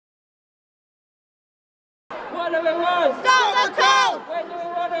What do we want? Stop the cull! When do we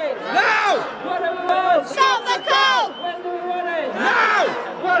want it? Now! What do we want? Stop the cull! When do we want it? Now!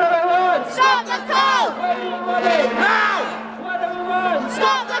 What do we want? Stop the cull! When do we want it? Now! What do we want?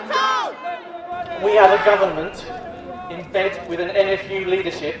 Stop the cull! When do we want it? We have a government in bed with an NFU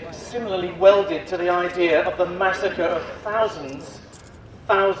leadership similarly welded to the idea of the massacre of thousands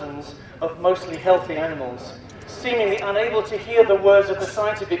of mostly healthy animals, seemingly unable to hear the words of the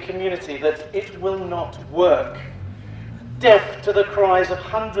scientific community that it will not work, deaf to the cries of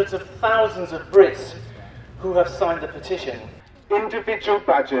hundreds of thousands of Brits who have signed the petition. Individual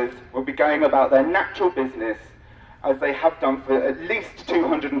badgers will be going about their natural business as they have done for at least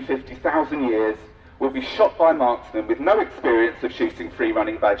 250,000 years, will be shot by marksmen with no experience of shooting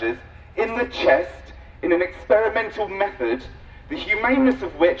free-running badgers in the chest in an experimental method, the humaneness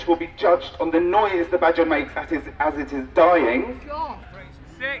of which will be judged on the noise the badger makes as it is dying,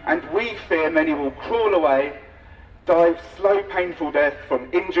 and we fear many will crawl away, die slow, painful death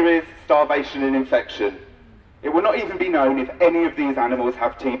from injuries, starvation and infection. It will not even be known if any of these animals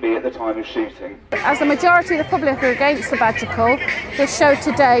have TB at the time of shooting. As the majority of the public are against the badger cull, this show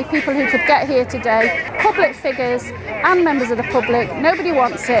today, people who could get here today, public figures and members of the public, nobody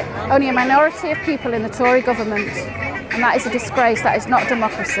wants it, only a minority of people in the Tory government. And that is a disgrace, that is not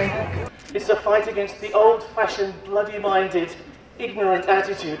democracy. It's a fight against the old-fashioned, bloody-minded, ignorant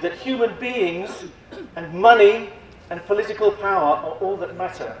attitude that human beings and money and political power are all that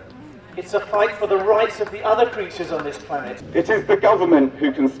matter. It's a fight for the rights of the other creatures on this planet. It is the government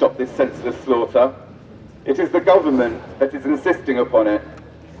who can stop this senseless slaughter. It is the government that is insisting upon it.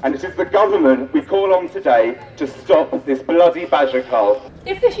 And it is the government we call on today to stop this bloody badger cull.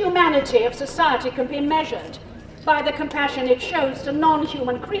 If the humanity of society can be measured by the compassion it shows to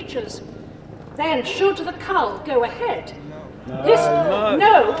non-human creatures, then should the cull go ahead? No.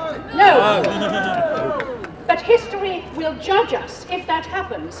 But history will judge us, if that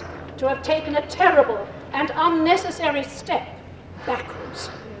happens, to have taken a terrible and unnecessary step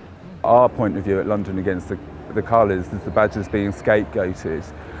backwards. Our point of view at London Against the Cull is the badgers being scapegoated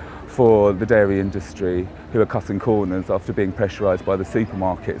for the dairy industry, who are cutting corners after being pressurised by the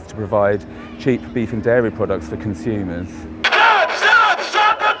supermarkets to provide cheap beef and dairy products for consumers. Stop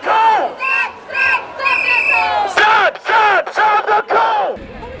the cull! Stop the cull!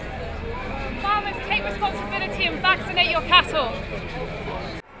 Farmers, take responsibility and vaccinate your cattle.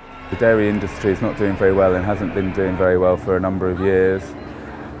 The dairy industry is not doing very well and hasn't been doing very well for a number of years.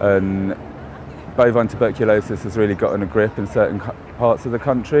 And bovine tuberculosis has really gotten a grip in certain parts of the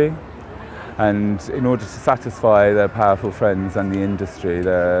country. And in order to satisfy their powerful friends and the industry,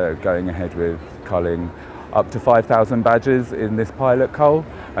 they're going ahead with culling up to 5,000 badgers in this pilot cull.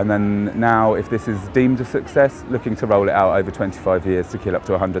 And then now, if this is deemed a success, looking to roll it out over 25 years to kill up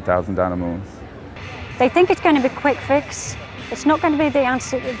to 100,000 animals. They think it's going to be a quick fix. It's not going to be the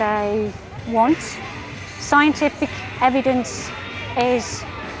answer that they want. Scientific evidence is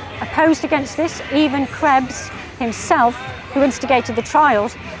opposed against this. Even Krebs himself, who instigated the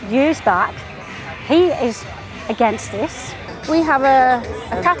trials years back, he is against this. We have a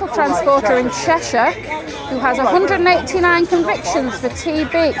cattle transporter in Cheshire who has 189 convictions for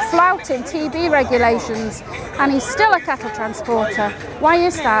TB, flouting TB regulations, and he's still a cattle transporter. Why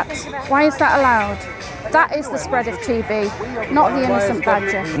is that? Why is that allowed? That is the spread of TB, not the innocent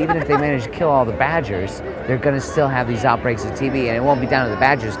badger. Even if they manage to kill all the badgers, they're going to still have these outbreaks of TB, and it won't be down to the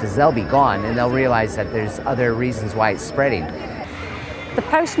badgers because they'll be gone and they'll realize that there's other reasons why it's spreading. The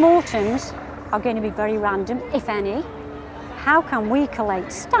post-mortems are going to be very random, if any. How can we collate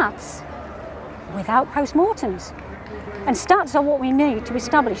stats without post-mortems? And stats are what we need to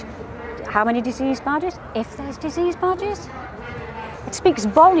establish how many diseased badgers, if there's diseased badgers. It speaks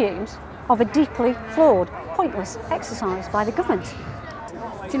volumes of a deeply flawed, pointless exercise by the government.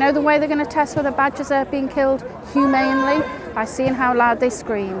 Do you know the way they're going to test whether badgers are being killed humanely? By seeing how loud they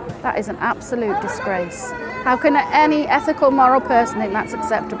scream. That is an absolute disgrace. How can any ethical, moral person think that's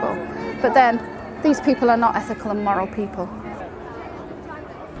acceptable? But then, these people are not ethical and moral people.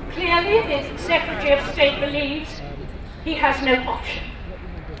 Clearly, the Secretary of State believes he has no option.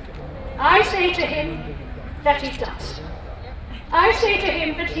 I say to him that he does. I say to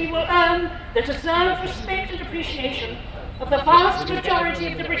him that he will earn the deserved respect and appreciation of the vast majority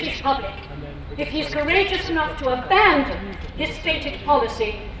of the British public if he's courageous enough to abandon his stated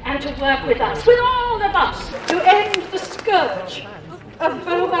policy and to work with us, with all of us, to end the scourge of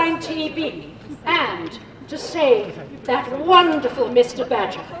bovine TB and to save that wonderful Mr.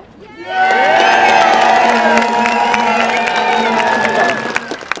 Badger.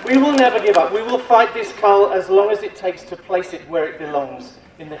 We will never give up. We will fight this cull as long as it takes to place it where it belongs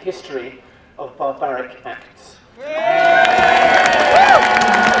in the history of barbaric acts.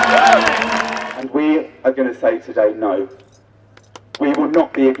 And we are going to say today, no. We will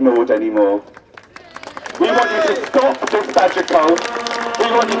not be ignored anymore. We want you to stop this badger cull. We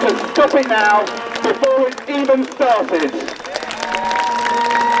want you to stop it now, before it's even started.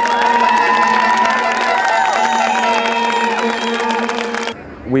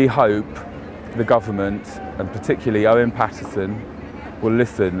 We hope the government, and particularly Owen Paterson, will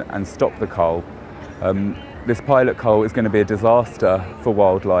listen and stop the cull. This pilot cull is going to be a disaster for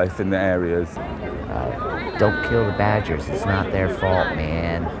wildlife in the areas. Don't kill the badgers, it's not their fault,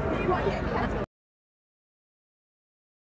 man.